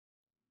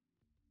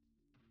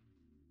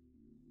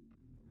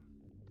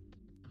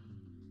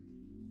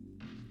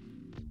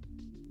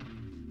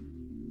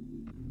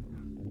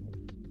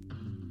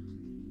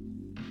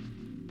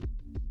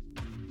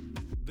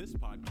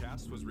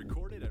podcast was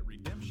recorded at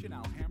Redemption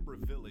Alhambra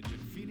Village in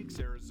Phoenix,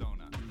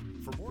 Arizona.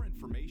 For more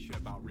information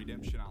about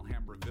Redemption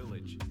Alhambra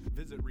Village,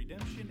 visit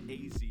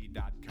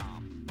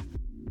redemptionaz.com.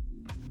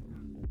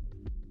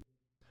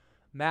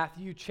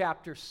 Matthew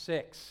chapter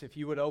 6. If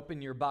you would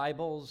open your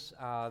Bibles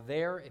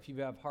there, if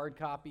you have hard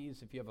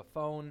copies, if you have a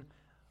phone,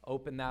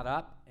 open that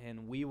up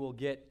and we will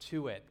get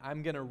to it.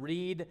 I'm going to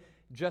read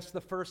just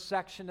the first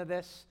section of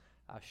this,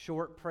 a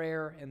short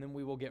prayer, and then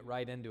we will get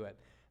right into it.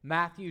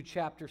 Matthew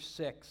chapter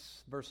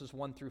 6, verses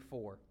 1 through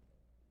 4.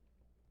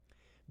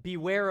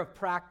 Beware of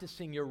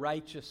practicing your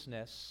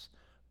righteousness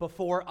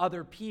before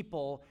other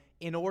people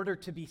in order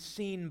to be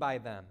seen by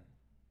them.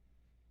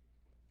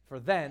 For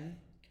then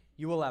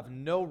you will have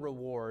no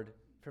reward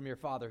from your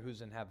Father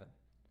who's in heaven.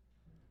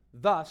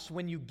 Thus,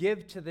 when you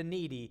give to the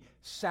needy,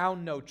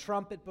 sound no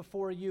trumpet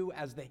before you,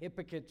 as the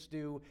hypocrites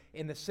do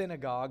in the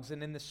synagogues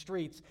and in the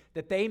streets,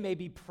 that they may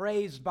be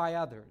praised by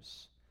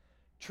others.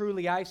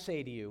 Truly I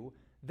say to you,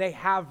 they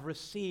have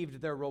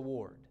received their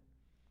reward.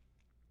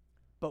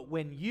 But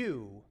when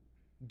you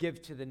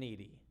give to the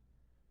needy,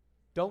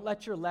 don't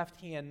let your left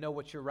hand know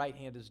what your right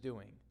hand is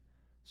doing,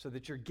 so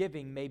that your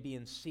giving may be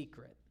in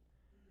secret,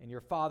 and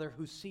your Father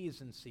who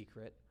sees in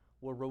secret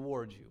will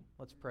reward you.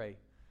 Let's pray.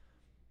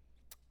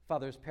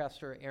 Father, as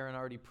Pastor Aaron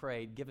already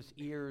prayed, give us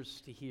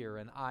ears to hear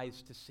and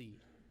eyes to see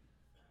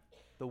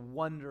the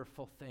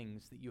wonderful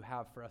things that you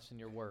have for us in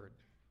your word.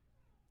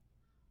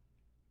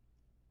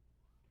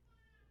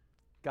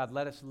 God,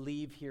 let us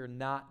leave here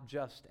not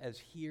just as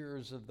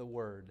hearers of the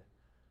word,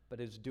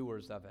 but as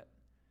doers of it.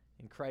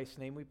 In Christ's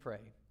name we pray.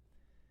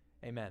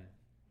 Amen.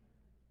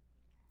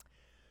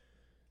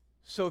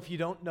 So if you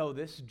don't know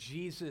this,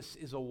 Jesus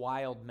is a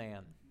wild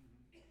man.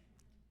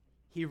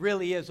 He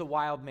really is a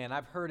wild man.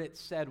 I've heard it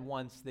said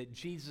once that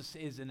Jesus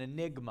is an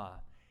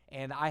enigma,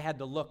 and I had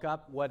to look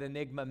up what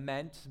enigma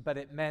meant, but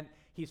it meant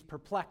he's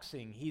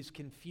perplexing, he's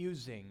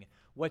confusing.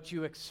 What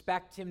you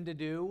expect him to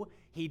do,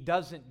 he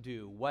doesn't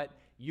do. What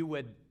you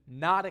would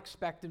not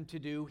expect him to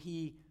do,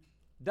 he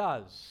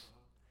does.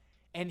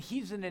 And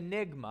he's an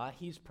enigma,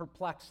 he's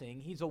perplexing,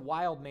 he's a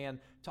wild man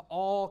to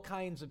all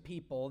kinds of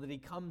people that he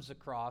comes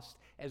across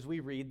as we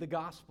read the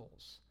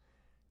Gospels.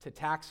 To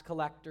tax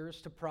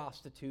collectors, to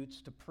prostitutes,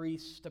 to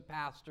priests, to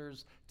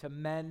pastors, to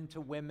men, to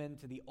women,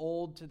 to the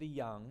old, to the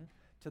young,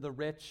 to the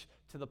rich,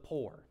 to the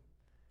poor.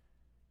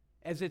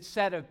 As it's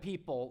said of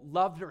people,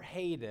 loved or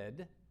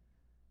hated,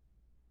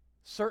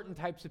 certain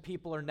types of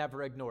people are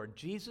never ignored.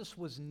 Jesus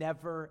was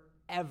never,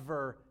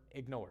 ever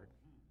ignored.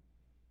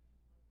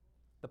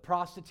 The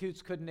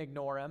prostitutes couldn't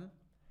ignore him,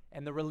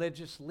 and the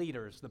religious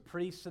leaders, the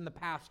priests and the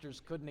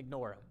pastors, couldn't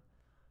ignore him.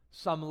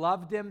 Some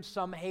loved him,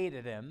 some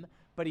hated him,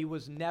 but he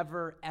was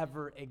never,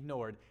 ever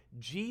ignored.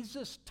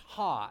 Jesus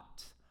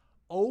taught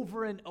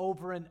over and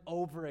over and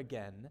over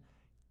again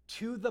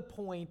to the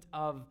point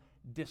of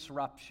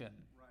disruption.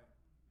 Right.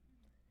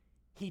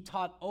 He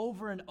taught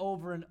over and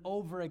over and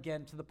over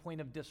again to the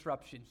point of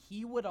disruption.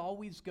 He would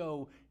always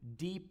go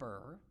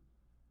deeper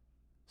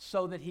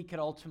so that he could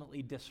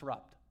ultimately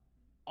disrupt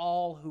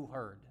all who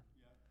heard.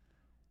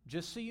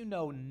 Just so you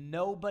know,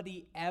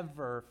 nobody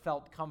ever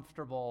felt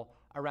comfortable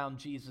around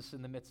Jesus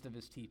in the midst of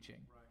his teaching.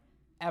 Right.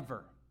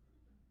 Ever.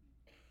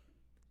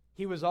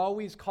 He was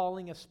always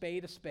calling a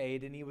spade,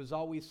 and he was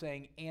always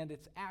saying, and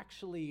it's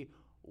actually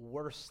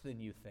worse than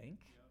you think.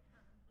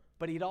 Yep.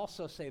 But he'd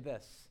also say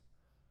this,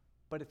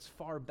 but it's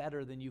far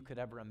better than you could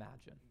ever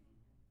imagine.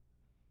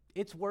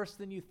 It's worse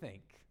than you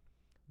think,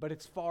 but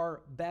it's far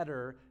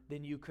better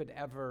than you could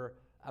ever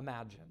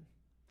imagine.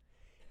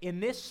 In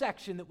this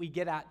section that we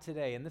get at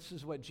today, and this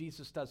is what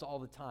Jesus does all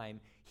the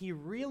time, he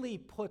really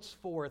puts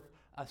forth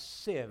a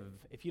sieve.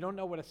 If you don't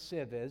know what a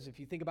sieve is, if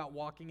you think about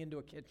walking into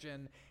a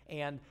kitchen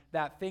and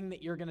that thing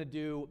that you're going to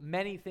do,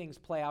 many things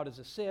play out as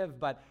a sieve,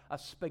 but a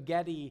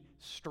spaghetti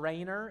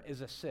strainer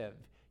is a sieve.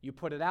 You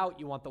put it out,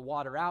 you want the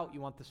water out, you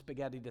want the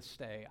spaghetti to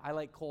stay. I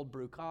like cold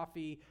brew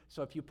coffee,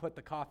 so if you put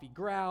the coffee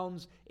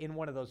grounds in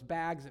one of those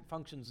bags, it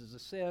functions as a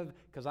sieve,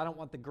 because I don't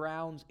want the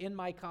grounds in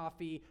my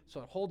coffee, so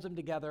it holds them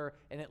together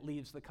and it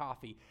leaves the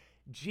coffee.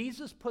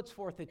 Jesus puts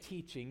forth a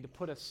teaching to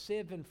put a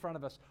sieve in front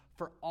of us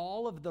for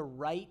all of the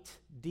right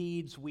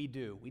deeds we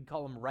do. We'd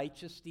call them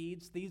righteous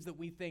deeds, things that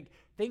we think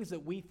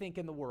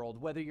in the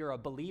world, whether you're a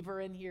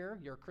believer in here,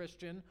 you're a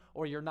Christian,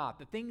 or you're not.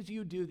 The things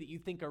you do that you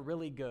think are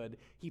really good,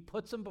 he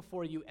puts them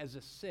before you as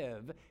a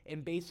sieve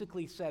and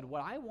basically said,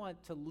 what I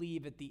want to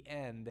leave at the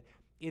end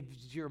is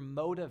your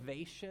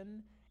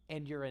motivation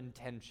and your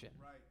intention.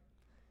 Right.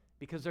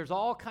 Because there's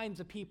all kinds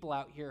of people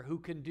out here who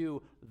can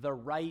do the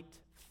right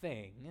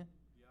thing,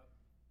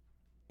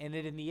 and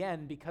it in the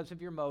end, because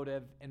of your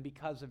motive and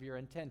because of your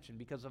intention,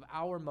 because of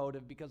our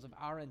motive, because of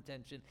our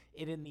intention,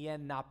 it in the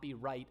end not be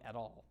right at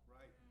all.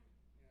 Right.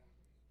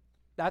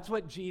 That's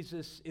what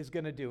Jesus is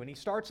going to do. And he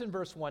starts in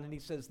verse 1 and he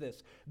says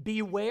this,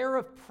 beware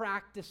of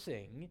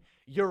practicing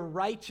your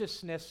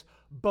righteousness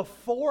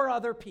before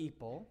other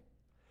people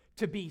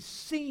to be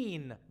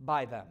seen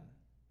by them.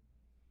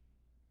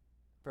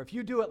 For if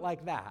you do it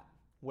like that,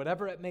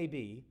 whatever it may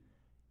be,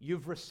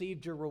 you've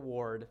received your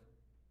reward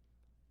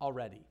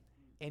already.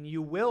 and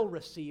you will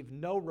receive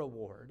no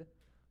reward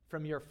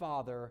from your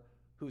Father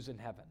who's in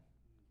heaven.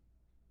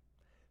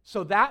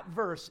 So that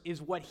verse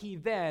is what he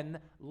then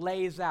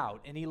lays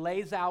out. And he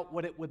lays out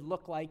what it would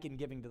look like in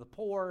giving to the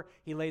poor.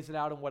 He lays it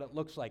out in what it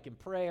looks like in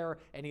prayer.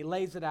 And he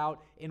lays it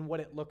out in what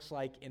it looks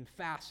like in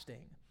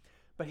fasting.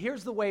 But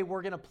here's the way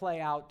we're going to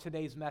play out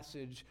today's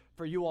message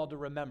for you all to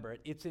remember it.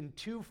 It's in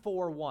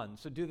 2-4-1.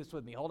 So do this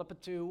with me. Hold up a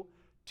 2.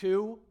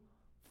 2,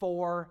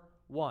 4,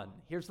 1.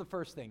 Here's the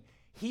first thing.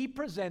 He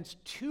presents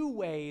two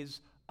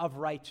ways of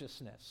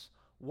righteousness.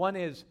 One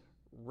is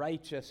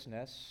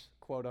righteousness,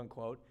 quote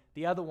unquote.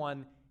 The other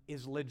one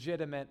is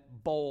legitimate,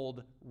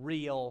 bold,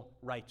 real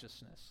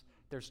righteousness.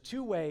 There's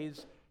two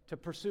ways to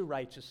pursue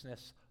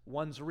righteousness.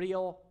 One's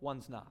real,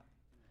 one's not.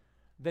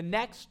 The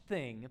next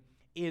thing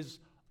is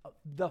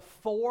the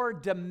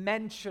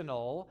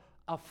four-dimensional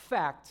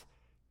effect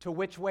to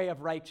which way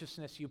of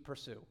righteousness you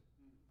pursue.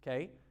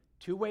 Okay?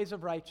 Two ways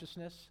of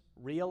righteousness,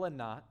 real and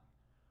not.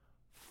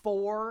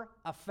 Four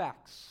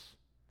effects.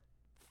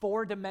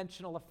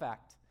 Four-dimensional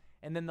effect.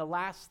 And then the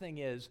last thing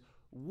is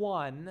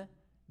one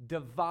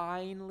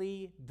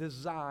divinely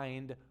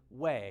designed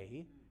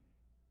way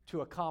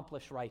to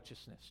accomplish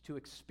righteousness, to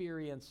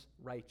experience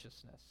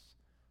righteousness,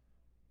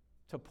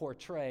 to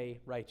portray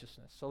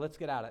righteousness. So let's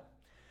get at it.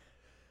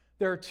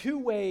 There are two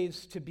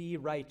ways to be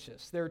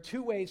righteous. There are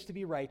two ways to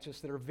be righteous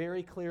that are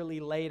very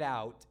clearly laid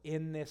out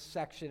in this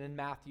section in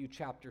Matthew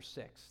chapter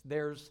 6.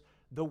 There's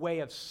the way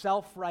of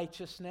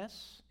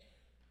self-righteousness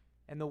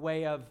and the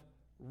way of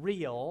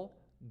real,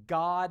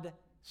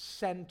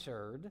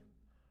 God-centered,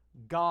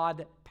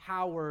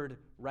 God-powered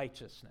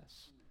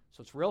righteousness.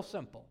 So it's real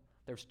simple.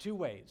 There's two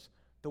ways.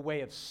 The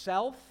way of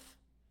self,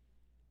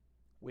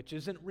 which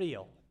isn't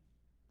real.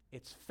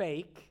 It's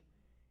fake.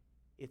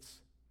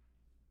 It's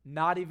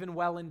not even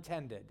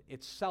well-intended.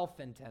 It's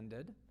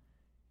self-intended,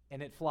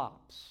 and it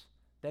flops.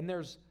 Then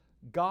there's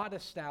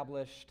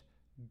God-established,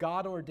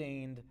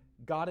 God-ordained,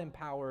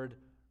 God-empowered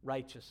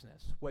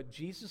righteousness. What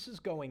Jesus is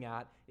going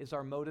at is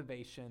our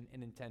motivation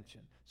and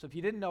intention. So if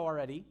you didn't know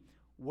already,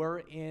 we're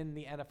in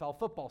the NFL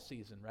football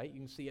season, right?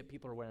 You can see it.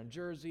 People are wearing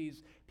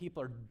jerseys.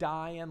 People are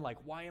dying. Like,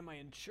 why am I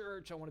in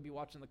church? I want to be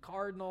watching the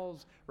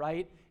Cardinals,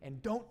 right?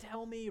 And don't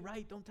tell me,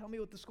 right? Don't tell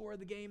me what the score of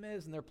the game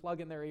is. And they're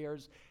plugging their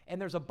ears.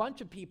 And there's a bunch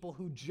of people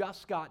who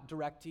just got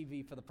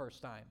DirecTV for the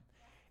first time.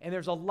 And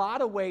there's a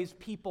lot of ways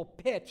people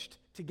pitched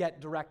to get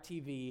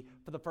DirecTV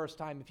for the first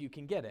time if you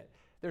can get it.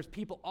 There's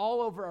people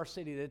all over our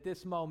city that at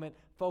this moment,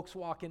 folks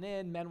walking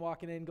in, men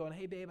walking in going,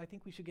 hey, babe, I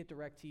think we should get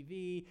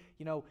DirecTV.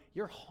 You know,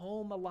 you're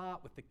home a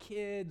lot with the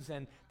kids,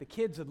 and the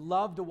kids would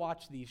love to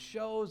watch these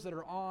shows that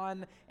are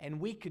on,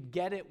 and we could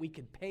get it. We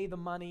could pay the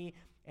money.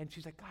 And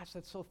she's like, gosh,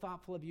 that's so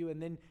thoughtful of you.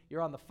 And then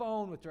you're on the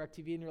phone with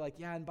DirecTV, and you're like,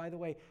 yeah, and by the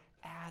way,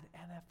 add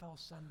NFL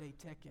Sunday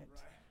Ticket,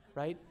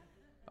 right?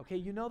 Okay,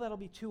 you know that'll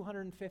be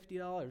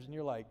 $250. And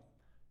you're like,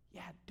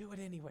 yeah, do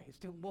it anyways.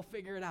 We'll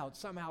figure it out.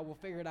 Somehow we'll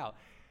figure it out.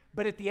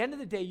 But at the end of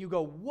the day, you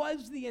go,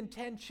 was the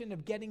intention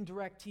of getting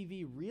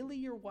DirecTV really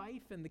your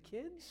wife and the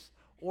kids?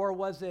 Or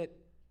was it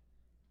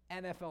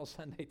NFL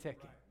Sunday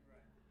Ticket?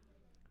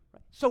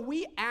 Right. So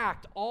we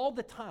act all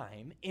the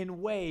time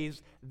in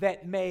ways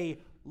that may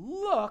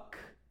look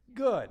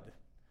good,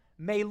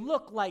 may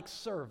look like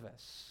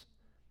service.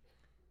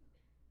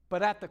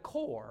 But at the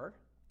core,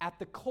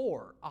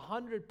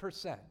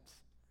 100%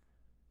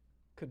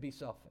 could be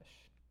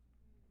selfish.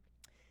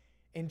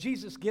 And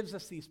Jesus gives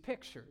us these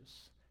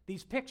pictures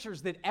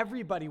that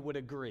everybody would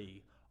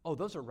agree, oh,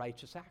 those are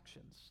righteous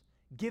actions.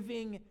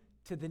 Giving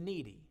to the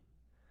needy.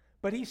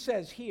 But he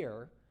says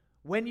here,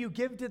 when you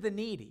give to the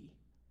needy,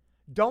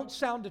 don't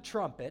sound a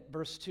trumpet,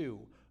 verse 2,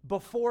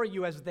 before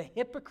you as the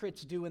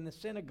hypocrites do in the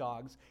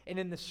synagogues and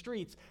in the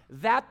streets,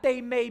 that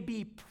they may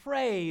be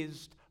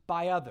praised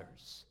by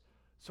others.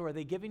 So are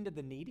they giving to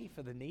the needy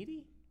for the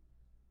needy?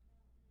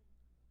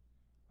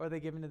 Or are they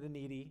giving to the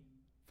needy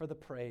for the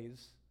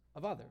praise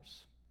of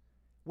others?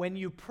 When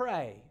you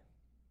pray,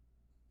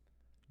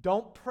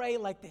 don't pray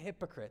like the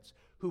hypocrites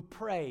who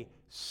pray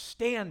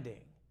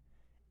standing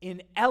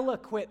in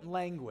eloquent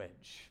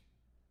language.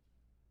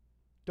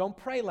 Don't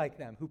pray like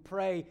them who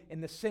pray in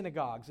the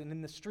synagogues and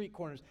in the street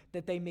corners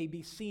that they may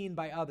be seen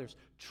by others.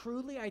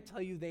 Truly, I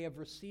tell you, they have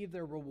received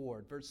their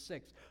reward. Verse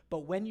 6,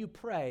 but when you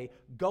pray,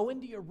 go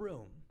into your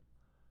room,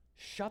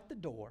 shut the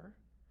door,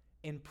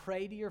 and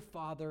pray to your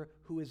Father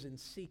who is in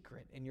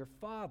secret. And your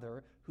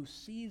Father who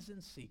sees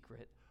in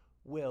secret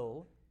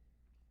will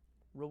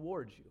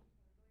reward you.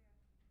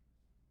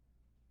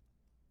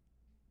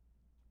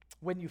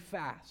 When you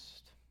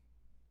fast,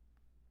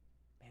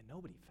 man,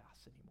 nobody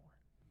fasts anymore.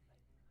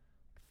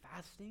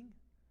 Fasting?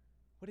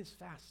 What is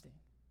fasting?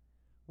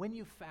 When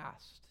you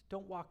fast,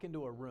 don't walk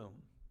into a room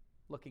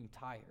looking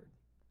tired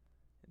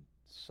and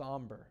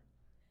somber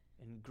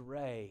and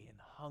gray and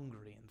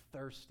hungry and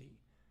thirsty,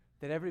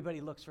 that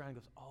everybody looks around and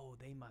goes, oh,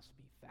 they must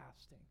be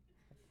fasting.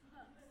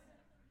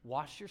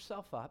 Wash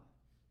yourself up,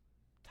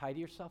 tidy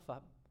yourself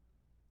up,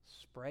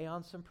 spray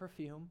on some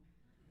perfume,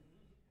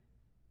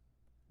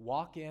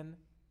 walk in,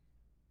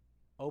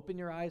 open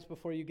your eyes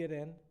before you get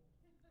in,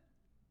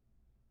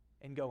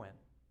 and go in.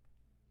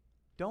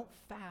 Don't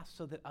fast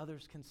so that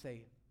others can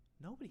say,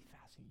 nobody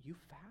fasting. You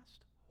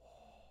fast?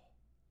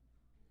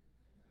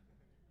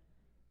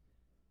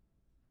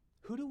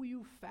 Who do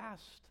you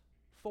fast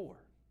for?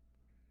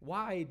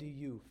 Why do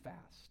you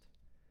fast?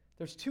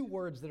 There's two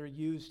words that are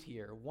used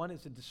here. One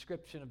is a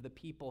description of the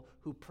people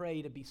who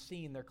pray to be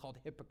seen. They're called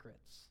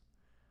hypocrites.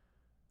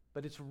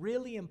 But it's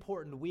really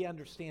important we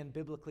understand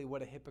biblically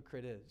what a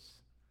hypocrite is.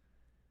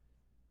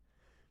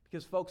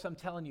 Because, folks, I'm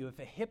telling you, if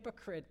a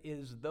hypocrite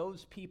is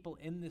those people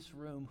in this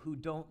room who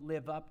don't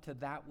live up to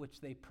that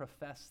which they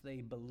profess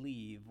they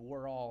believe,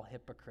 we're all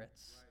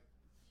hypocrites,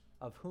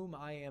 of whom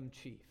I am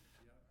chief.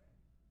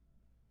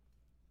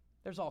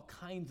 There's all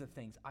kinds of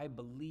things. I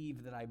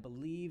believe that I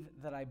believe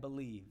that I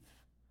believe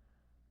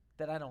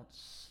that I don't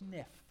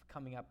sniff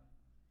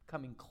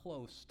coming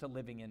close to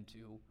living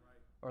into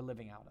or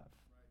living out of.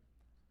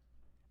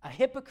 A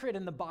hypocrite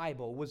in the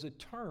Bible was a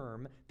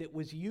term that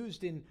was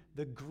used in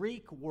the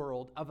Greek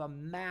world of a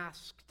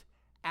masked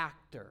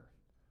actor,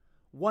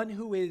 one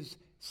who is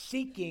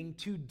seeking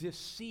to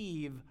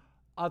deceive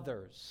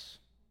others,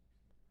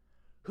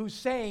 who's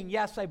saying,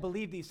 yes, I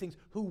believe these things,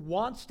 who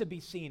wants to be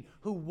seen,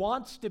 who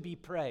wants to be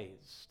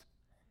praised.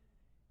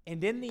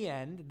 And in the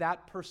end,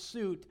 that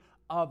pursuit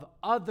of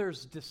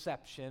others'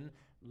 deception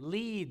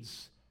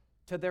leads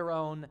to their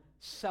own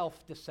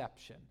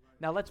self-deception.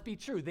 Now, let's be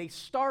true. They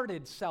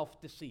started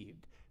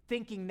self-deceived,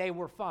 thinking they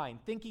were fine,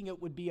 thinking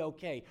it would be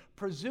okay,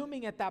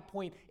 presuming at that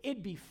point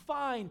it'd be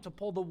fine to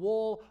pull the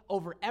wool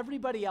over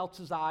everybody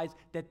else's eyes,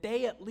 that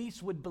they at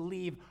least would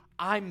believe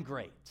I'm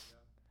great,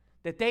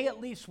 that they at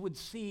least would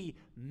see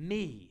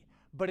me.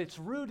 But it's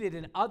rooted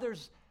in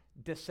others'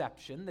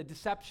 deception, the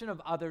deception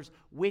of others,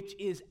 which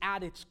is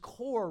at its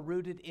core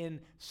rooted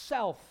in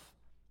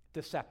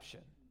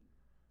self-deception.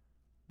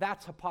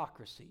 That's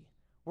hypocrisy.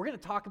 We're going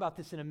to talk about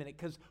this in a minute,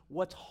 because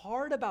what's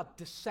hard about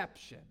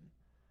deception,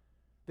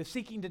 the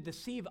seeking to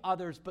deceive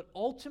others, but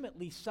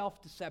ultimately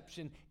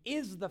self-deception,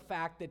 is the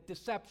fact that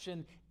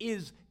deception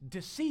is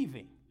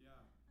deceiving.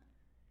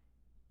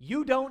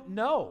 You don't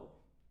know.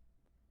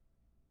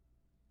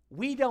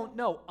 We don't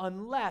know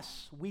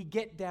unless we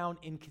get down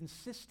and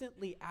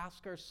consistently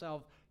ask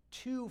ourselves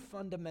two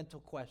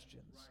fundamental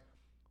questions.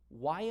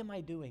 Why am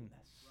I doing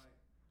this?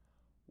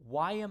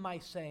 Why am I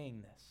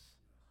saying this?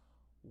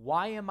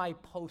 Why am I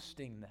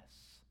posting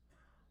this?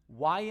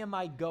 Why am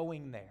I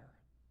going there?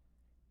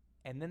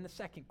 And then the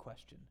second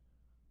question,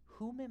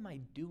 whom am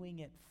I doing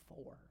it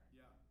for?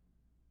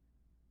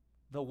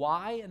 The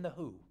why and the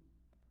who.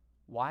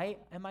 Why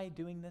am I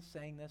doing this,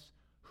 saying this?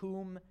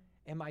 Whom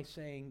am I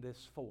saying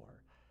this for?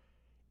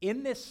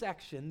 In this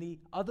section, the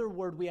other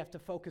word we have to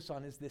focus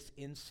on is this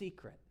in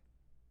secret.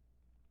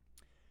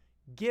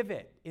 Give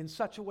it in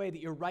such a way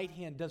that your right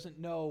hand doesn't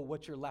know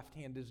what your left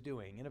hand is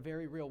doing, in a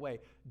very real way.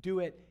 Do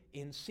it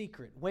in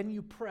secret. When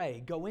you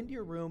pray, go into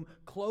your room,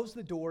 close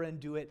the door, and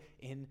do it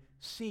in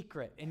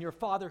secret. And your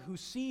Father who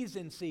sees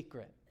in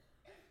secret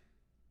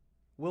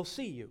will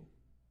see you.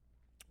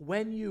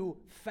 When you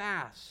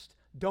fast,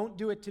 don't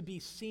do it to be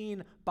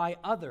seen by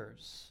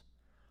others,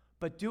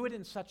 but do it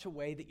in such a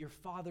way that your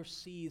Father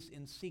sees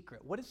in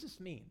secret. What does this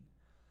mean?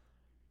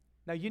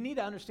 Now, you need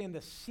to understand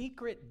the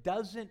secret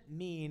doesn't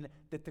mean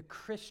that the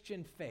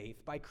Christian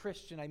faith, by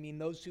Christian I mean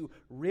those who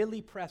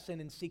really press in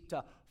and seek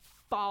to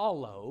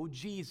follow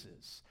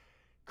Jesus.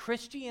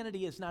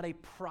 Christianity is not a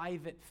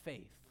private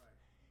faith.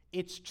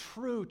 It's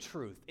true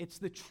truth. It's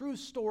the true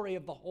story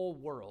of the whole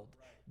world.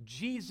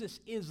 Jesus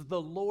is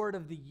the Lord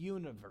of the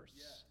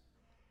universe.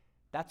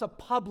 That's a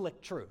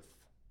public truth.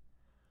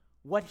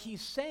 What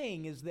he's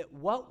saying is that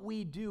what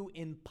we do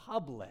in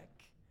public,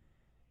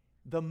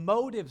 the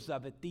motives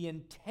of it, the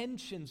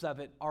intentions of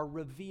it are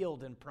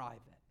revealed in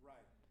private.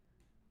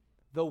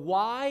 The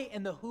why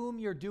and the whom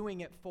you're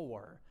doing it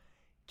for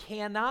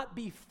cannot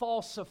be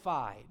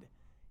falsified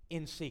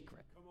in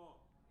secret.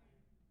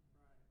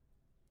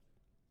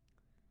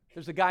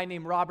 There's a guy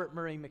named Robert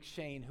Murray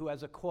McShane who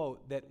has a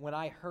quote that when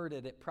I heard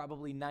it at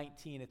probably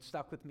 19, it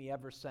stuck with me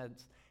ever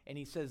since. And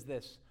he says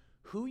this,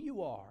 who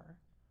you are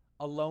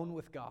alone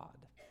with God,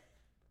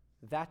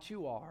 that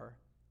you are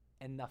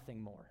and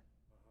nothing more.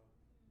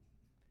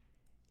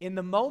 In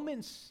the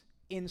moments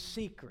in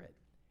secret,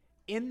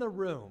 in the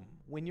room,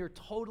 when you're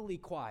totally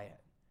quiet,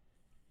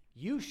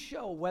 you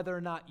show whether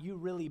or not you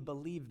really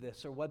believe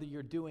this or whether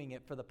you're doing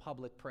it for the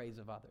public praise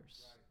of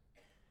others.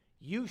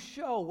 You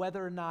show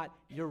whether or not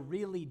you're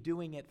really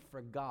doing it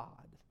for God.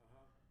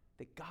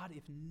 That God,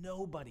 if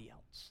nobody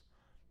else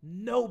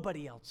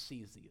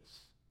sees these,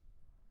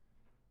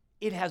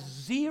 it has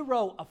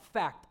zero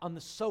effect on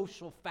the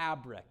social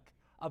fabric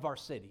of our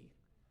city.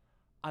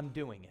 I'm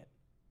doing it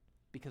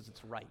because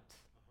it's right.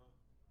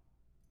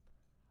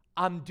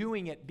 I'm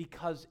doing it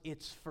because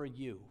it's for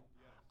you.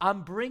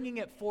 I'm bringing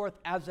it forth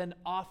as an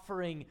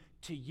offering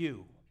to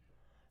you.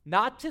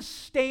 Not to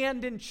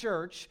stand in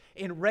church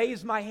and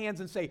raise my hands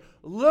and say,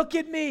 look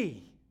at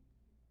me.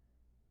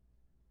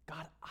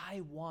 God,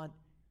 I want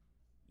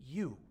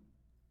you.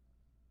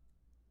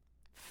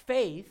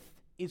 Faith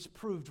is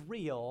proved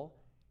real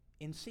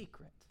in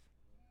secret.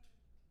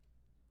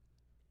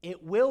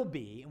 it will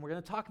be, and we're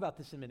going to talk about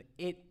this in a minute,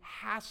 it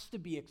has to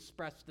be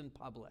expressed in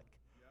public.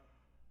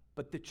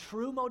 But the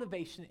true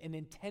motivation and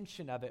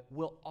intention of it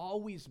will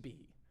always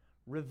be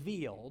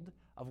revealed,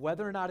 of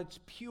whether or not it's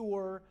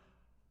pure,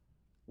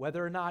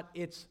 whether or not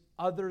it's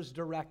others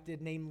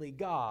directed, namely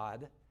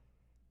God,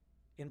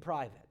 in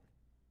private.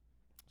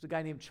 There's a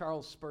guy named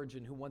Charles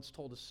Spurgeon who once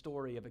told a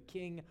story of a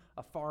king,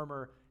 a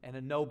farmer, and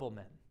a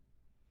nobleman.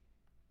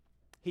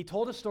 He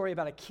told a story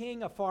about a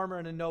king, a farmer,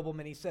 and a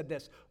nobleman. He said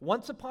this: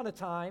 once upon a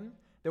time,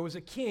 there was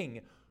a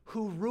king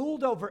who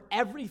ruled over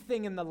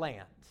everything in the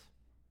land.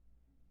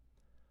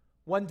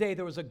 One day,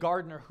 there was a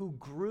gardener who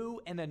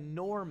grew an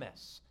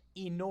enormous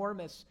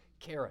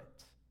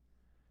carrot.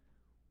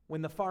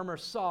 When the farmer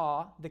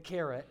saw the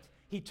carrot,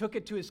 he took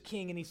it to his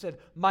king and he said,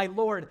 "My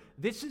lord,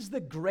 this is the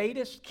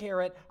greatest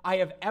carrot I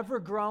have ever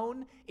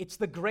grown. It's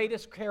the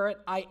greatest carrot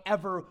I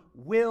ever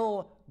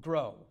will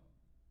grow.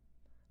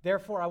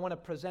 Therefore, I want to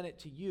present it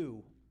to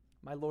you,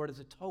 my lord, as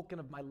a token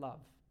of my love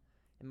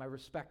and my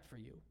respect for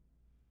you."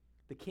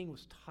 The king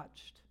was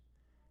touched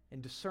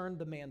and discerned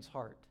the man's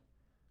heart.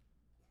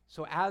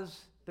 So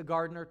as the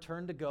gardener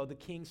turned to go, the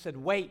king said,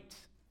 "Wait,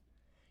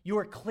 you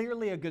are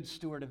clearly a good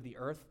steward of the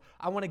earth.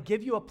 I want to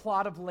give you a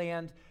plot of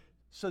land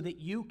so that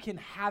you can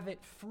have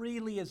it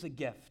freely as a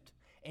gift,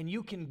 and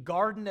you can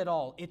garden it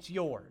all. It's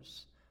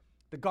yours."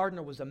 The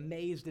gardener was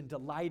amazed and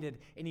delighted,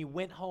 and he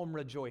went home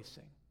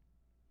rejoicing.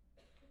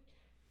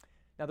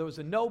 Now, there was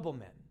a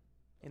nobleman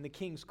in the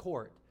king's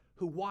court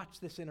who watched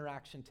this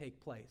interaction take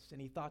place,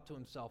 and he thought to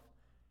himself,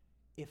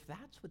 if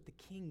that's what the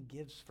king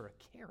gives for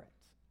a carrot,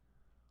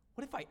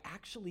 what if I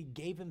actually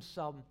gave him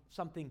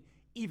something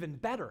even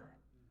better?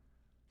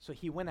 So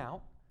he went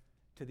out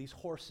to these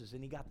horses,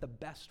 and he got the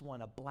best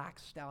one, a black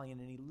stallion,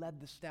 and he led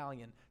the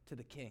stallion to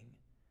the king.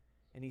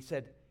 And he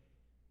said,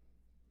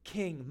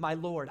 "King, my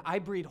lord, I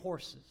breed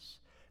horses.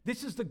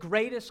 This is the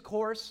greatest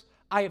horse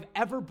I have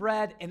ever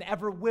bred and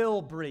ever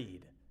will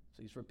breed."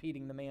 So he's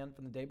repeating the man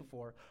from the day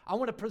before. "I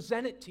want to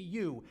present it to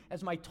you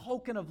as my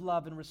token of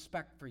love and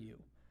respect for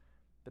you."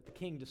 But the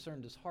king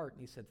discerned his heart,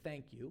 and he said,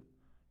 "Thank you,"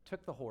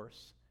 took the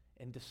horse,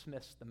 and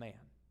dismissed the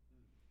man.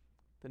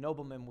 The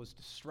nobleman was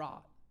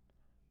distraught,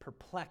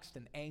 perplexed,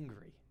 and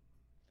angry.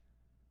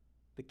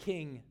 The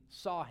king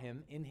saw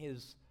him in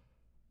his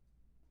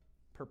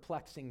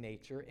perplexing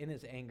nature, in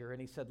his anger, and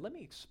he said, "Let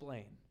me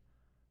explain.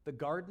 The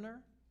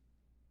gardener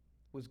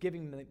was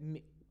giving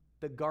me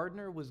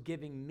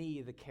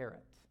the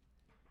carrot.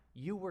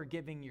 You were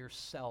giving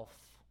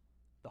yourself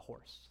the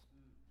horse.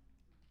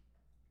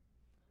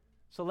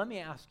 So let me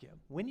ask you,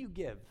 when you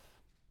give,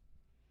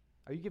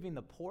 are you giving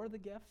the poor the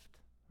gift,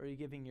 or are you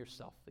giving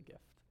yourself the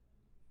gift?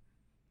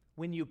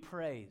 When you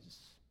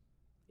praise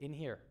in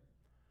here,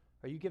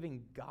 are you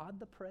giving God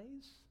the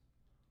praise,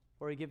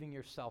 or are you giving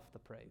yourself the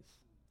praise?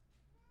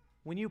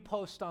 When you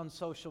post on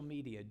social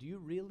media, do you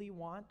really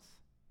want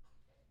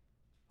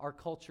our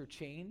culture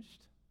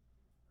changed,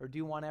 or do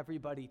you want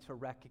everybody to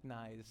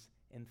recognize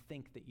and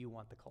think that you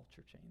want the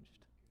culture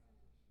changed?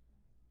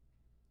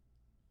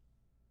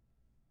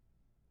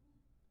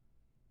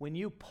 When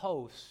you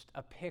post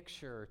a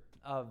picture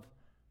of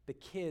the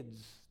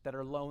kids that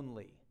are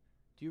lonely,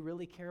 do you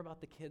really care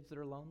about the kids that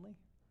are lonely?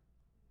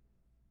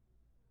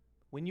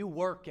 When you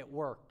work at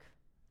work,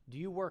 do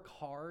you work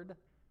hard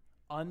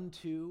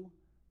unto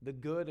the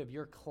good of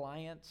your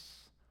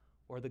clients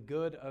or the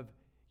good of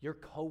your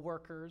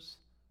coworkers,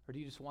 or do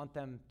you just want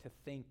them to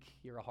think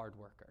you're a hard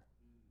worker?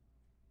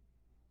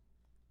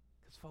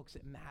 Because, folks,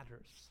 it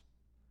matters.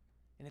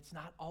 And it's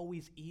not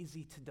always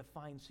easy to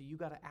define, so you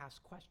got to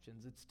ask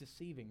questions. It's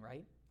deceiving,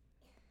 right?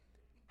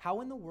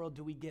 How in the world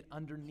do we get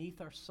underneath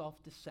our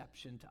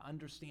self-deception to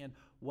understand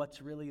what's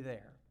really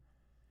there?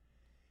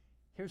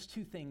 Here's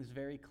two things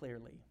very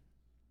clearly.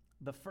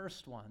 The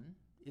first one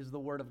is the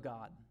Word of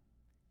God.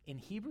 In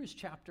Hebrews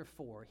chapter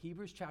 4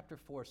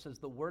 says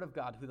the Word of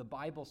God, who the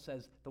Bible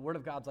says the Word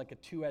of God's like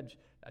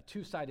a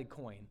two-sided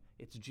coin.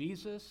 It's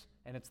Jesus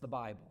and it's the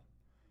Bible.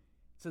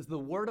 It says the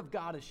Word of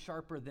God is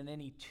sharper than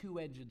any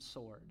two-edged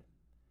sword.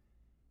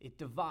 It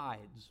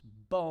divides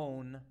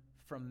bone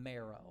from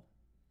marrow.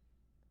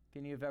 If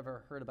any of you have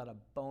ever heard about a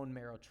bone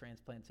marrow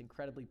transplant, it's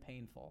incredibly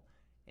painful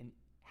and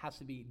has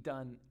to be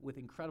done with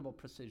incredible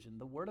precision.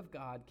 The Word of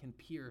God can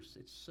pierce.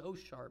 It's so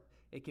sharp,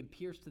 it can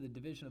pierce to the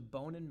division of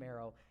bone and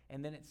marrow.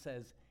 And then it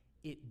says,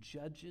 it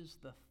judges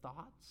the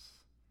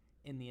thoughts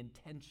and the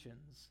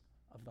intentions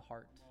of the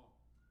heart.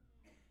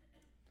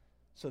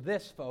 So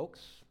this,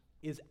 folks,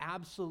 is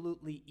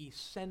absolutely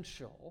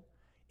essential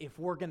if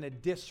we're going to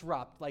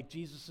disrupt, like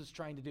Jesus is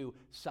trying to do,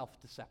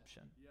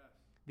 self-deception. Yes.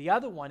 The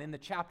other one in the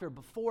chapter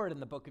before it in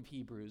the book of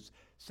Hebrews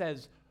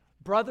says,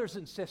 brothers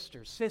and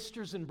sisters,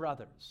 sisters and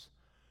brothers,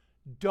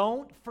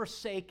 don't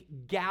forsake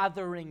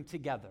gathering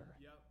together.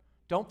 Yep.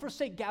 Don't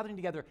forsake gathering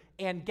together,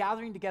 and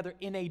gathering together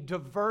in a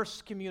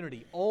diverse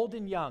community, old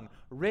and young,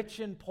 rich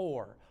and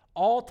poor,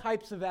 all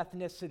types of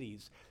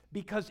ethnicities.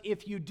 Because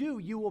if you do,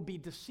 you will be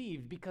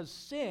deceived. Because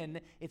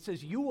sin, it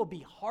says you will be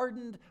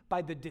hardened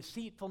by the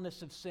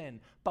deceitfulness of sin.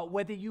 But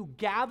whether you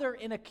gather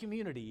in a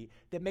community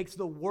that makes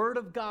the Word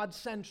of God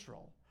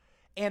central,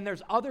 and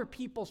there's other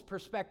people's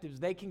perspectives,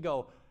 they can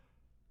go,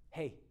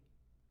 hey,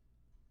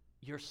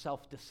 you're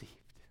self-deceived.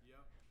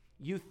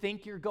 You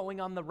think you're going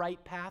on the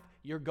right path,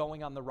 you're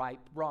going on the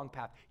wrong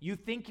path. You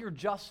think you're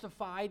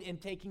justified in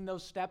taking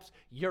those steps,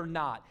 you're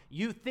not.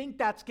 You think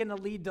that's going to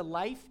lead to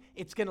life,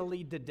 it's going to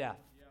lead to death.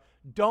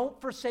 Don't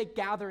forsake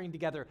gathering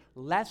together,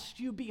 lest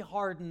you be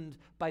hardened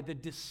by the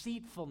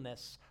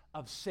deceitfulness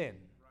of sin.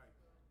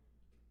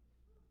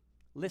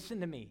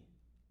 Listen to me.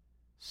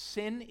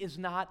 Sin is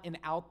not an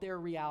out there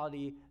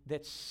reality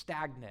that's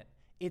stagnant.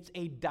 It's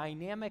a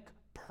dynamic,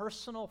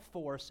 personal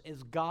force,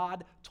 as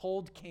God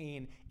told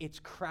Cain. It's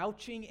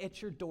crouching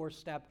at your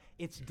doorstep.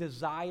 Its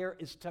desire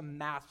is to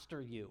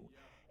master you.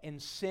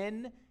 And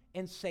sin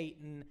and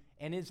Satan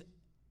and his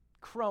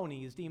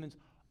cronies, demons,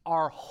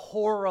 are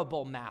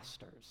horrible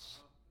masters.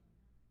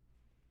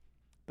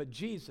 But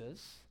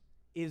Jesus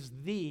is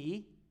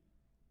the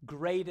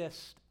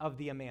greatest of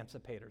the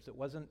emancipators. It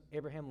wasn't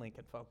Abraham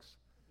Lincoln, folks.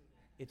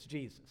 It's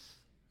Jesus.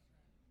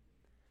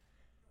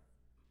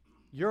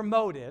 Your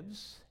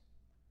motives,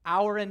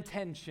 our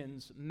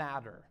intentions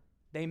matter.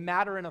 They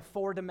matter in a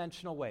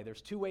four-dimensional way.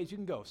 There's two ways you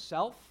can go: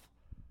 self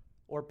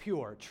or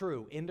pure,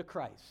 true, into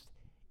Christ,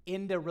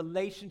 into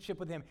relationship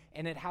with him,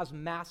 and it has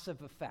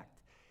massive effect.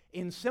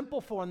 In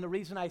simple form, the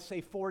reason I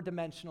say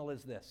four-dimensional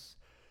is this.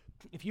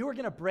 If you were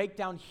going to break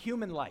down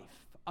human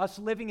life, us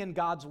living in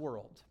God's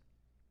world,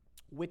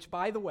 which,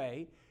 by the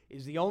way,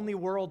 is the only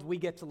world we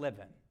get to live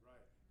in,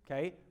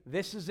 okay?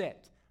 This is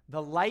it.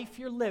 The life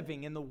you're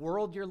living in, the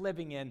world you're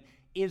living in,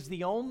 is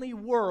the only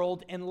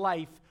world and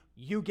life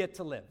you get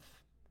to live.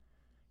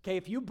 Okay,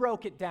 if you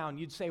broke it down,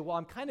 you'd say, well,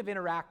 I'm kind of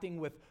interacting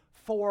with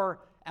four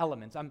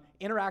elements. I'm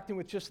interacting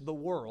with just the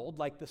world,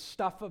 like the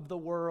stuff of the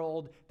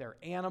world. They're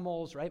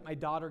animals, right? My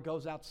daughter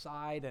goes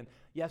outside and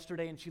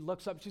yesterday and she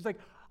looks up, she's like,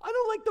 I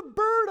don't like the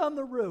bird on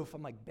the roof.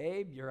 I'm like,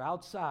 babe, you're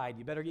outside.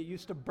 You better get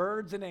used to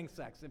birds and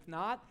insects. If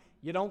not,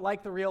 you don't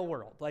like the real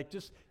world. Like,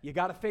 just, you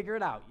got to figure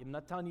it out. I'm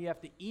not telling you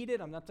have to eat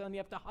it. I'm not telling you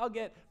have to hug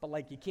it, but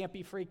like, you can't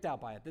be freaked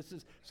out by it.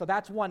 So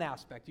that's one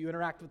aspect. You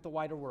interact with the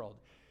wider world.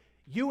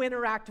 You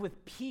interact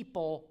with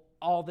people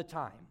all the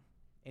time.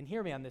 And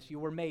hear me on this, you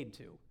were made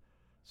to.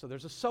 So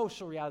there's a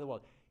social reality of the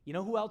world. You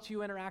know who else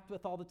you interact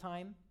with all the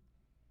time?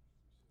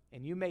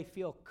 And you may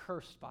feel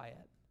cursed by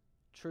it.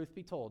 Truth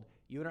be told,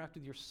 you interact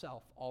with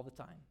yourself all the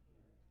time.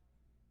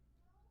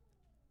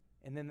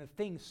 And then the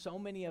thing so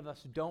many of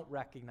us don't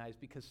recognize,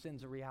 because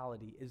sin's a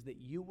reality, is that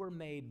you were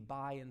made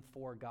by and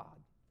for God.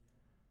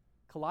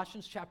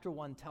 Colossians chapter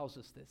 1 tells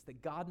us this,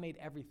 that God made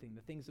everything,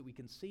 the things that we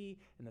can see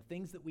and the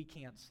things that we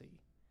can't see.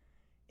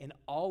 And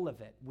all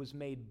of it was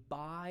made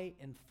by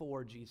and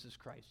for Jesus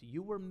Christ.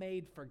 You were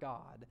made for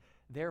God.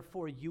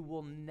 Therefore, you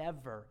will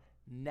never,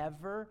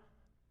 never,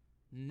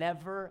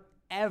 never,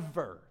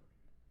 ever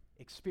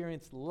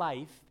experience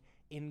life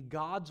in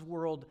God's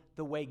world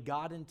the way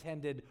God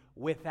intended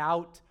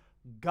without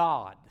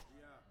God.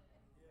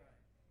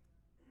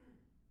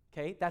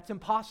 Okay, that's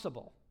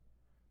impossible.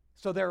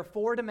 So there are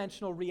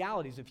four-dimensional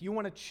realities. If you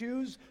want to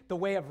choose the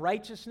way of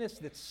righteousness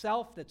that's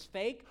self, that's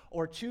fake,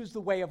 or choose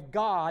the way of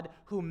God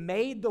who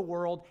made the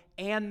world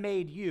and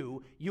made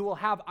you, you will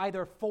have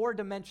either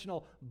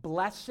four-dimensional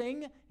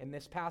blessing, in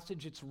this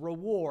passage it's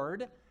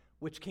reward,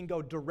 which can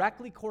go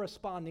directly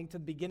corresponding to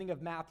the beginning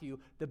of Matthew,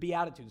 the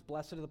Beatitudes.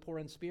 Blessed are the poor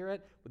in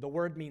spirit. The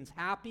word means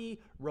happy,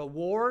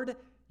 reward.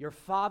 Your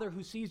Father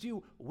who sees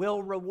you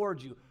will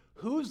reward you.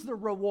 Who's the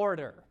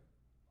rewarder?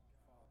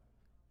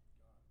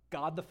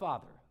 God the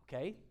Father.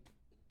 Okay?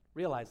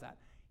 Realize that.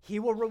 He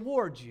will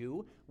reward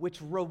you,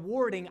 which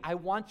rewarding, I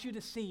want you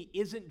to see,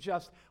 isn't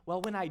just,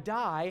 well, when I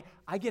die,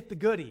 I get the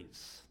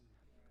goodies,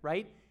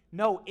 right?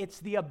 No, it's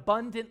the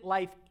abundant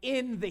life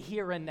in the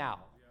here and now.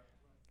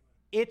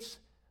 It's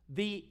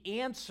the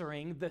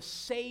answering, the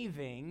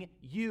saving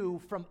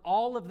you from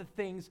all of the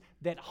things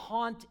that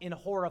haunt and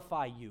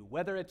horrify you,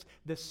 whether it's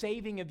the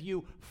saving of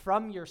you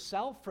from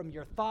yourself, from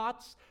your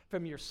thoughts,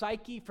 from your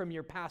psyche, from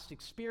your past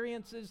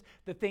experiences,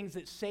 the things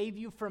that save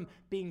you from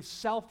being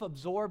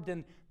self-absorbed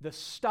in the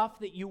stuff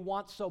that you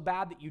want so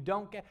bad that you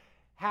don't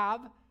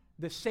have,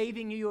 the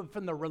saving you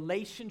from the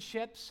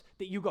relationships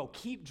that you go,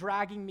 keep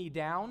dragging me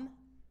down.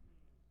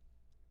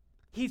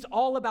 He's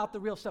all about the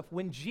real stuff.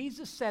 When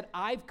Jesus said,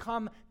 I've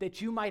come that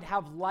you might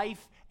have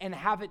life and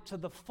have it to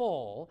the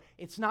full,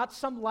 it's not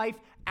some life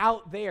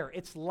out there.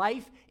 It's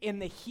life in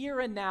the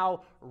here and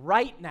now,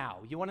 right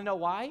now. You want to know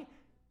why?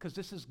 Because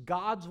this is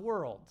God's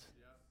world.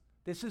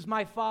 This is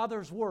my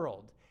Father's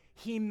world.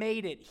 He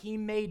made it. He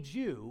made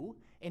you,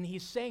 and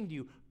he's saying to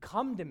you,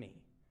 come to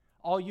me,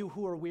 all you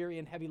who are weary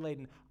and heavy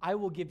laden. I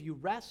will give you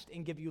rest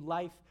and give you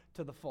life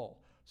to the full.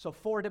 So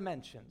 4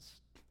 dimensions.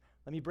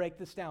 Let me break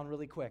this down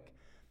really quick.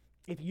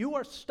 If you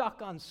are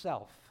stuck on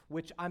self,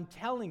 which I'm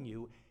telling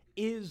you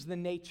is the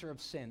nature of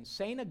sin,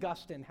 St.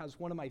 Augustine has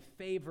one of my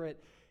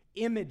favorite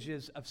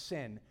images of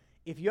sin.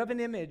 If you have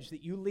an image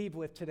that you leave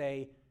with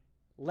today,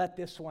 let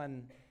this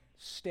one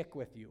stick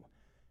with you.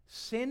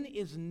 Sin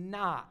is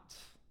not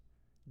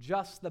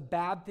just the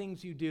bad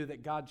things you do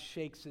that God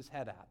shakes his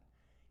head at.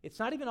 It's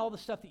not even all the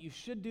stuff that you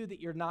should do that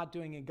you're not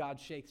doing and God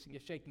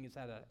shaking his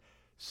head at it.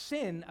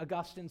 Sin,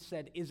 Augustine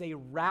said, is a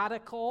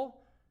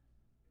radical,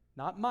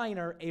 not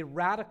minor, a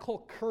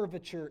radical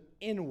curvature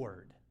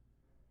inward.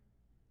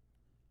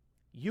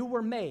 You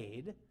were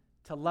made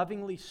to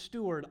lovingly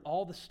steward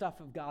all the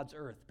stuff of God's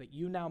earth, but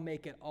you now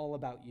make it all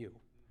about you.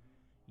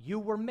 You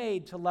were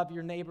made to love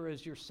your neighbor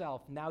as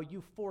yourself. Now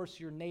you force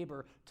your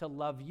neighbor to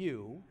love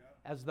you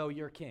as though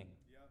you're king.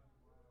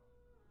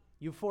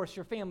 You force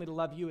your family to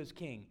love you as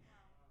king.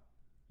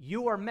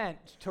 You are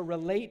meant to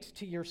relate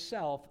to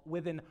yourself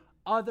with an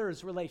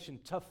others relation,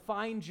 to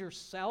find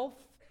yourself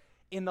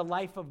in the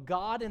life of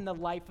God and the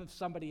life of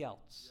somebody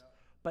else.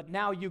 But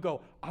now you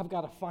go, I've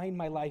got to find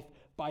my life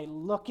by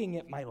looking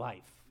at my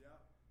life.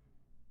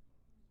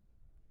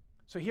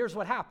 So here's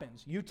what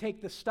happens. You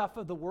take the stuff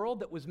of the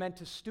world that was meant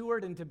to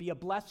steward and to be a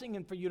blessing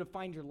and for you to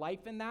find your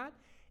life in that,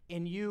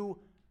 and you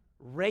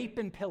rape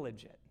and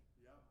pillage it.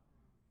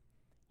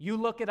 You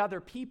look at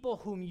other people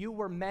whom you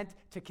were meant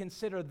to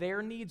consider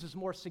their needs as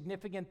more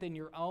significant than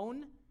your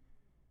own,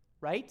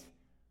 right?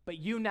 But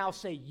you now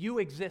say, you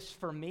exist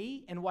for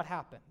me, and what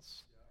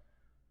happens?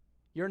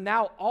 You're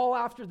now all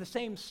after the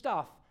same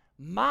stuff.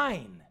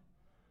 Mine.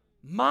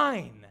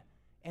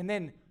 And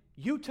then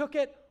you took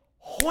it,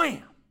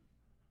 wham,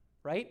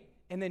 right?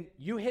 And then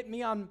you hit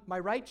me on my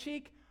right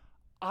cheek,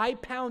 I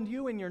pound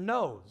you in your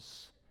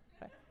nose.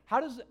 Right? How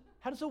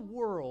does a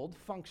world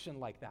function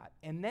like that?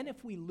 And then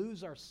if we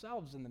lose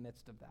ourselves in the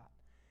midst of that,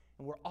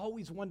 and we're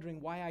always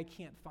wondering why I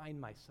can't find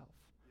myself,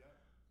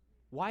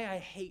 why I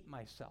hate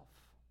myself,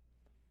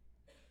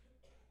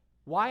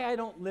 why I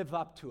don't live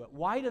up to it,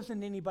 why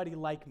doesn't anybody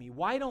like me,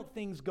 why don't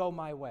things go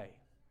my way?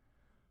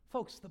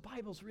 Folks, the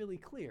Bible's really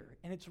clear,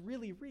 and it's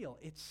really real.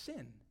 It's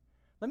sin.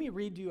 Let me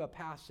read you a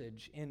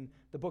passage in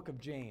the book of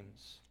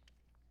James.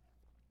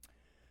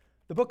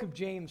 The book of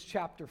James,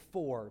 chapter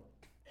 4.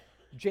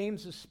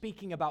 James is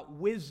speaking about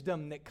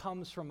wisdom that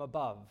comes from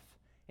above.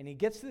 And he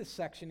gets to this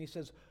section, he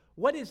says,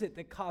 what is it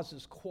that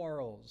causes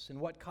quarrels and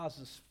what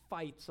causes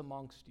fights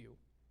amongst you?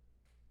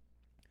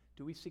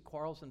 Do we see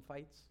quarrels and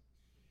fights?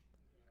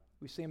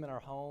 Do we see them in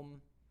our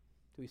home?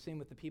 Do we see them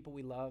with the people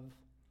we love?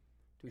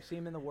 Do we see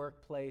them in the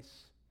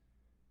workplace?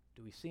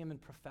 Do we see them in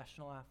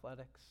professional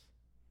athletics?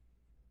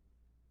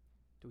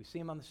 Do we see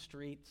them on the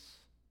streets?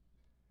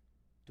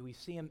 Do we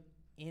see them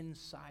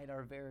inside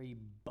our very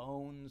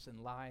bones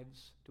and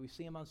lives? Do we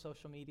see them on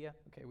social media?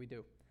 Okay, we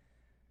do.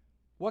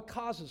 What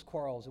causes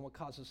quarrels and what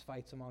causes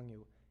fights among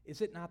you?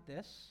 Is it not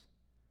this,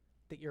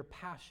 that your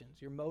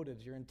passions, your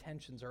motives, your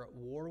intentions are at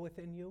war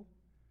within you?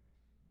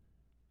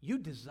 You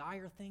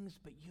desire things,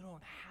 but you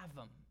don't have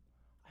them.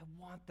 I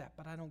want that,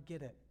 but I don't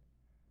get it.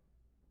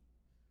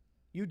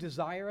 You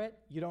desire it,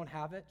 you don't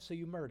have it, so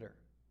you murder.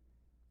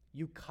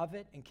 You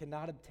covet and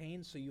cannot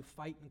obtain, so you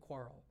fight and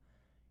quarrel.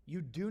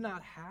 You do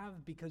not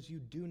have because you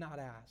do not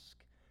ask.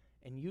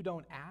 And you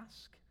don't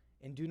ask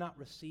and do not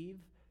receive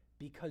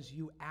because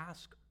you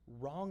ask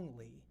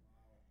wrongly.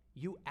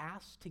 You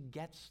ask to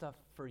get stuff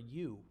for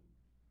you,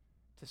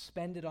 to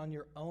spend it on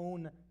your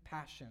own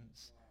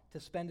passions, to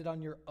spend it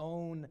on your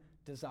own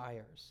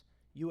desires.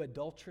 You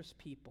adulterous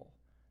people,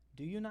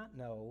 do you not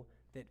know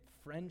that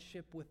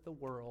friendship with the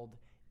world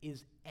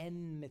is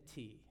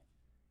enmity,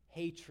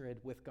 hatred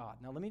with God?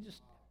 Now let me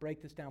just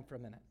break this down for a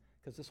minute,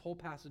 because this whole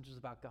passage is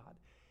about God.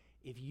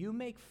 If you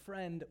make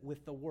friend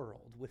with the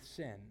world, with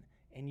sin,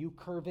 and you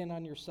curve in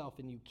on yourself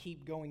and you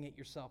keep going at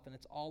yourself and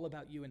it's all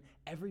about you and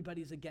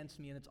everybody's against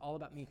me and it's all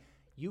about me,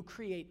 you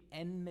create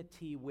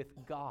enmity with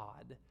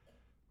God,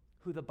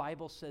 who the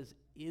Bible says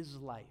is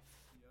life,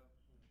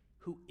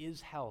 who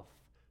is health,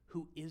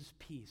 who is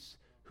peace,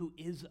 who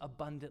is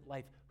abundant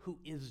life, who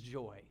is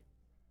joy.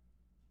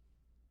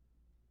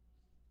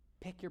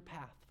 Pick your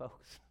path,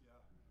 folks.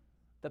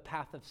 The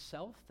path of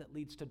self that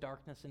leads to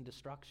darkness and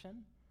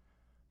destruction,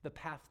 the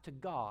path to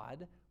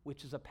God,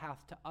 which is a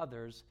path to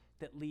others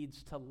that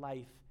leads to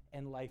life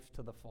and life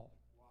to the full.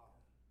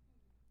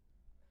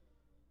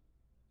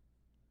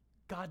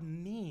 God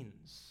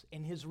means,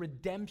 and his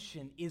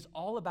redemption is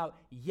all about,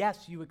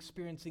 yes, you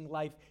experiencing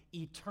life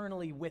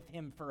eternally with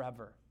him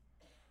forever.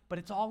 But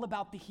it's all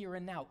about the here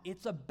and now.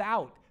 It's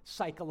about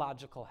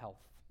psychological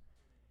health.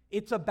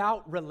 It's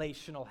about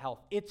relational health.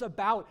 It's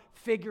about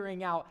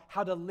figuring out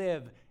how to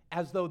live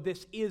as though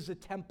this is a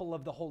temple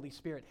of the Holy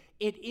Spirit.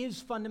 It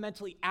is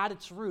fundamentally at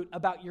its root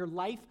about your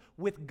life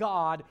with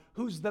God,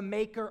 who's the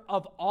maker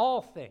of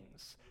all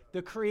things,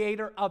 the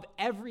creator of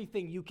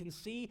everything you can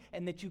see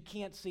and that you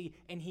can't see,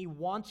 and he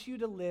wants you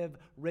to live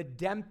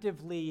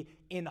redemptively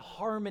in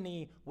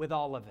harmony with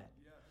all of it.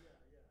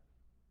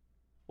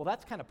 Well,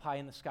 that's kind of pie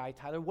in the sky,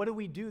 Tyler. What do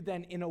we do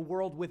then in a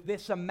world with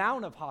this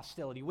amount of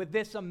hostility, with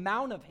this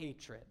amount of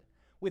hatred,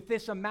 with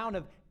this amount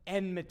of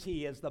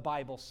enmity, as the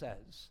Bible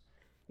says?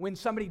 When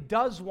somebody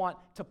does want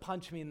to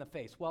punch me in the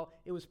face. Well,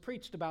 it was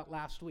preached about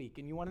last week,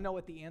 and you want to know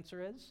what the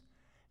answer is?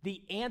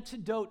 The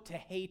antidote to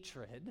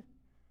hatred,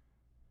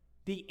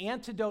 the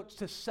antidote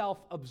to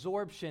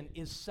self-absorption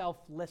is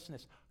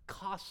selflessness,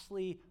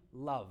 costly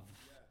love.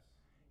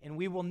 And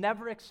we will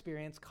never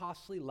experience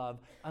costly love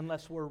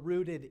unless we're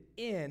rooted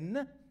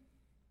in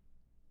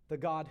the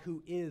God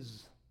who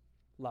is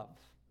love.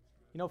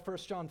 You know, 1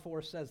 John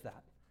 4 says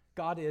that.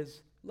 God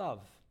is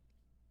love.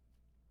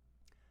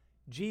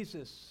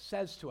 Jesus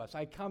says to us,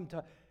 I come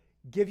to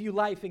give you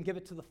life and give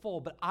it to the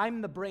full, but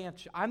I'm the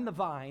branch, I'm the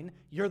vine,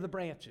 you're the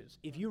branches.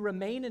 If you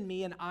remain in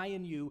me and I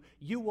in you,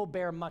 you will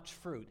bear much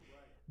fruit.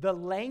 The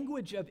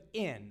language of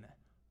in,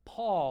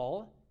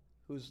 Paul,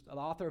 who's the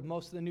author of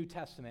most of the New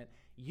Testament,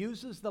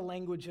 uses the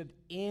language of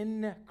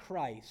in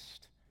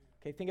Christ.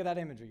 Okay, think of that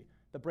imagery.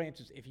 The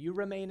branches. If you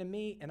remain in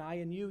me and I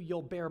in you,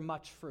 you'll bear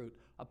much fruit.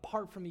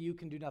 Apart from me, you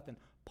can do nothing.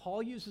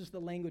 Paul uses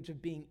the language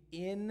of being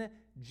in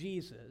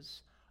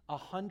Jesus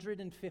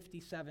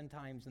 157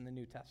 times in the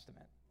New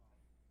Testament.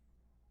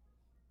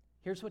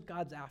 Here's what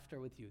God's after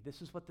with you.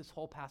 This is what this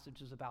whole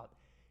passage is about.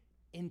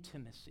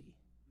 Intimacy.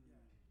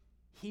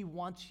 He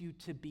wants you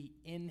to be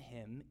in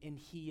him and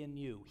he in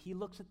you. He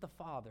looks at the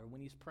Father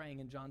when he's praying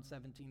in John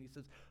 17. He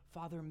says,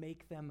 Father,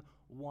 make them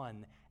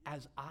one.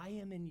 As I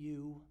am in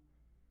you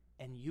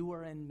and you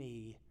are in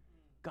me,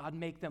 God,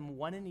 make them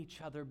one in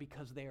each other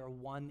because they are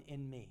one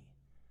in me.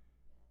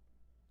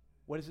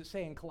 What does it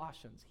say in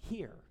Colossians?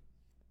 Here,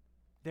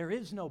 there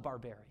is no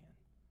barbarian.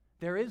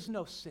 There is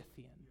no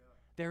Scythian.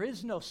 There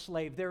is no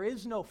slave. There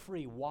is no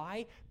free.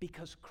 Why?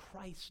 Because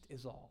Christ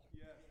is all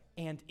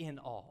and in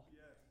all.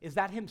 Is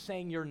that him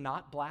saying you're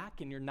not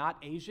black and you're not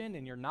Asian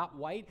and you're not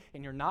white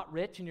and you're not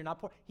rich and you're not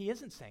poor? He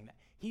isn't saying that.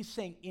 He's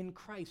saying in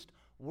Christ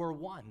we're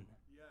one.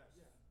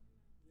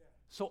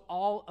 So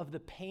all of the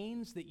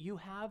pains that you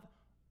have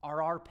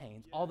are our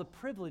pains. All the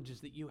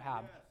privileges that you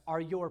have are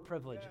your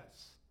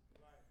privileges.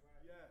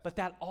 But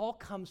that all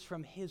comes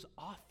from his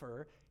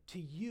offer to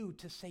you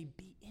to say,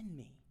 be in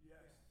me.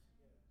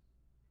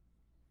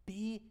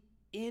 Be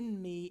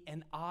in me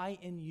and I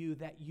in you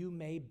that you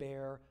may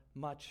bear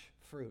much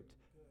fruit.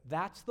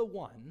 That's the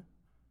one,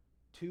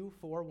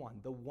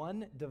 2-4-1. The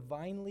one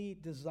divinely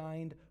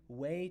designed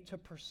way to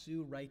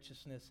pursue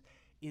righteousness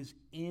is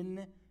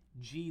in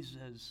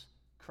Jesus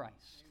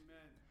Christ.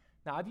 Amen.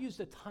 Now, I've used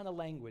a ton of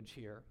language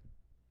here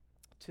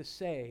to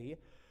say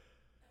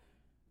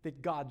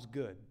that God's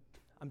good.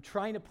 I'm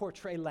trying to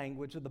portray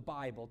language of the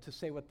Bible to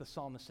say what the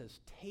psalmist says.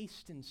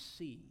 Taste and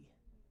see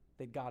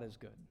that God is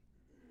good.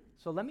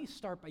 So let me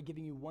start by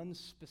giving you one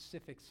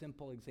specific,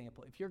 simple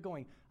example. If you're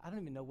going, I don't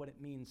even know what it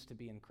means to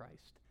be in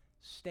Christ,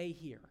 stay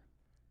here.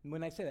 And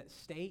when I say that,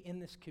 stay in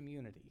this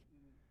community.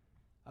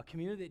 A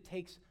community that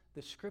takes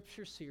the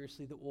scripture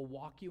seriously, that will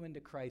walk you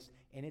into Christ,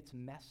 and it's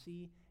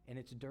messy, and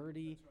it's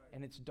dirty,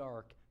 and it's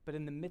dark. But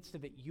in the midst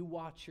of it, you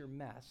watch your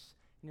mess,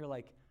 and you're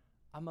like,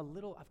 I've got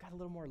a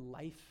little more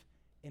life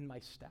in my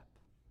step.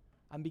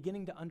 I'm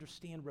beginning to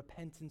understand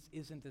repentance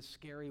isn't a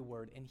scary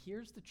word. And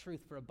here's the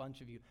truth for a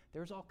bunch of you.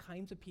 There's all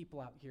kinds of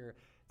people out here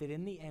that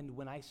in the end,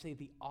 when I say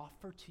the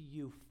offer to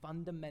you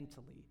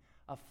fundamentally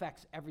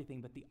affects everything,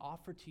 but the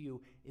offer to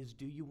you is,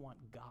 do you want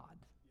God?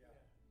 Yeah.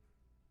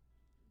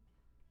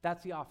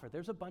 That's the offer.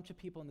 There's a bunch of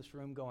people in this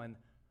room going,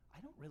 I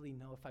don't really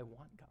know if I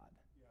want God.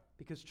 Yeah.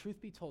 Because truth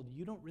be told,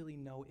 you don't really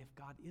know if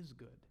God is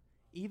good.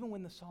 Even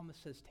when the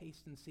psalmist says,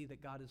 taste and see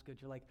that God is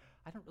good, you're like,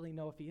 I don't really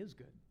know if he is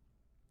good.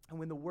 And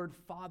when the word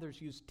Father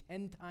is used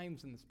 10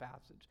 times in this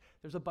passage,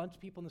 there's a bunch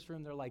of people in this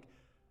room, they're like,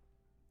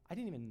 I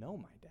didn't even know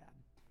my dad.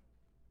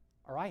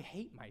 Or I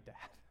hate my dad.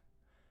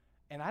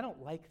 And I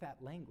don't like that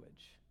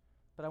language.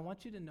 But I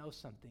want you to know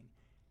something.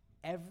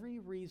 Every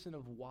reason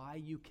of why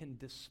you can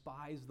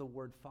despise the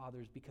word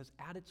Father is because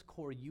at its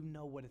core, you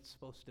know what it's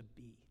supposed to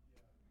be.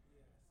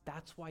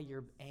 That's why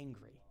you're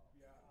angry.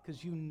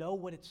 Because you know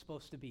what it's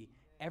supposed to be.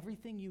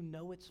 Everything you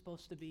know it's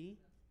supposed to be,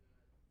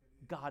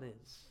 God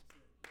is.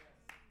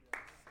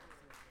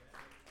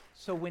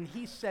 So when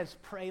he says,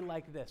 pray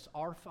like this,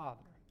 Our Father,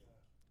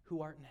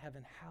 who art in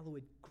heaven,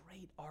 hallowed,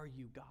 great are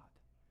you, God.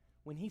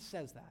 When he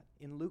says that,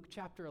 in Luke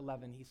chapter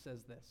 11, he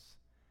says this,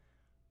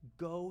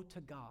 go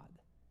to God.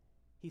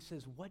 He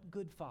says, what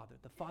good father,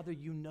 the father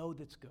you know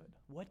that's good,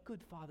 what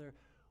good father,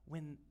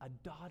 when a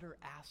daughter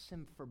asks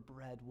him for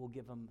bread, will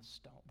give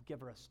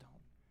her a stone.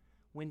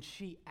 When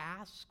she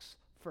asks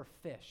for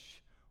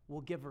fish,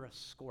 will give her a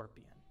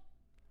scorpion.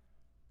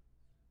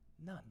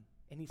 None.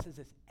 And he says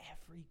this,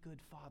 every good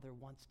father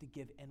wants to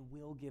give and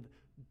will give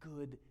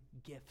good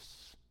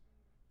gifts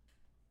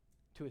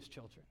to his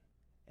children.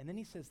 And then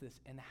he says this,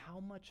 and how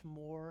much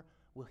more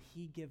will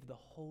he give the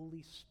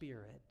Holy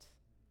Spirit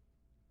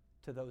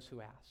to those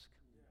who ask?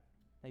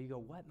 Now you go,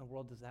 what in the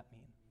world does that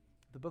mean?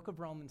 The book of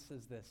Romans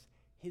says this,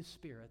 his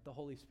Spirit, the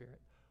Holy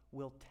Spirit,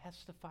 will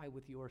testify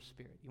with your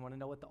spirit. You want to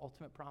know what the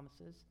ultimate promise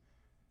is?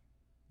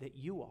 That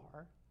you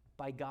are,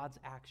 by God's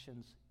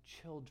actions,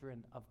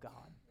 children of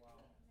God.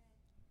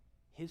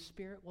 His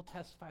Spirit will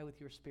testify with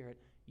your spirit,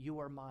 you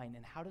are mine.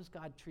 And how does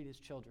God treat his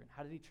children?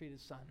 How did he treat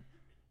his son?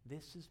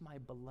 This is my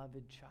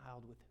beloved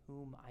child with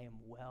whom I am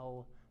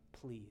well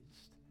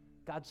pleased.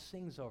 God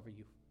sings over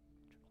you.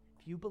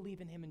 If you believe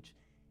in him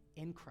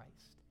in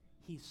Christ,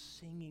 he's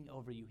singing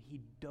over you.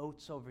 He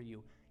dotes over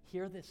you.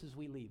 Hear this as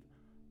we leave.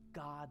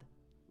 God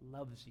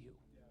loves you.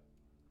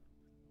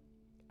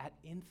 at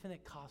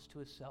infinite cost to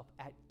himself,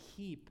 at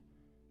keep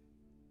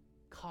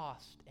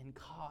cost and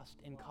cost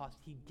and cost.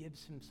 He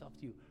gives himself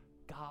to you.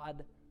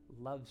 God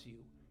loves you.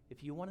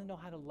 If you want to know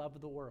how to love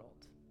the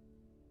world,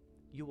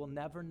 you will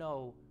never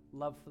know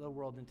love for the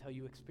world until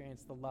you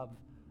experience the love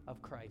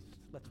of Christ.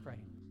 Let's pray.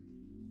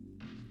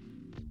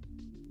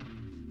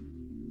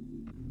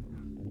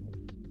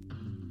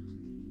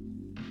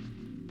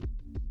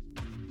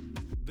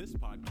 This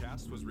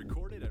podcast was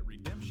recorded at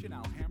Redemption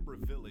Alhambra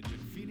Village in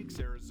Phoenix,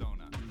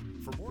 Arizona.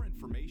 For more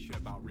information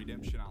about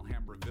Redemption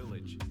Alhambra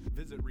Village,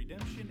 visit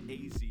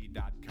redemptionaz.com.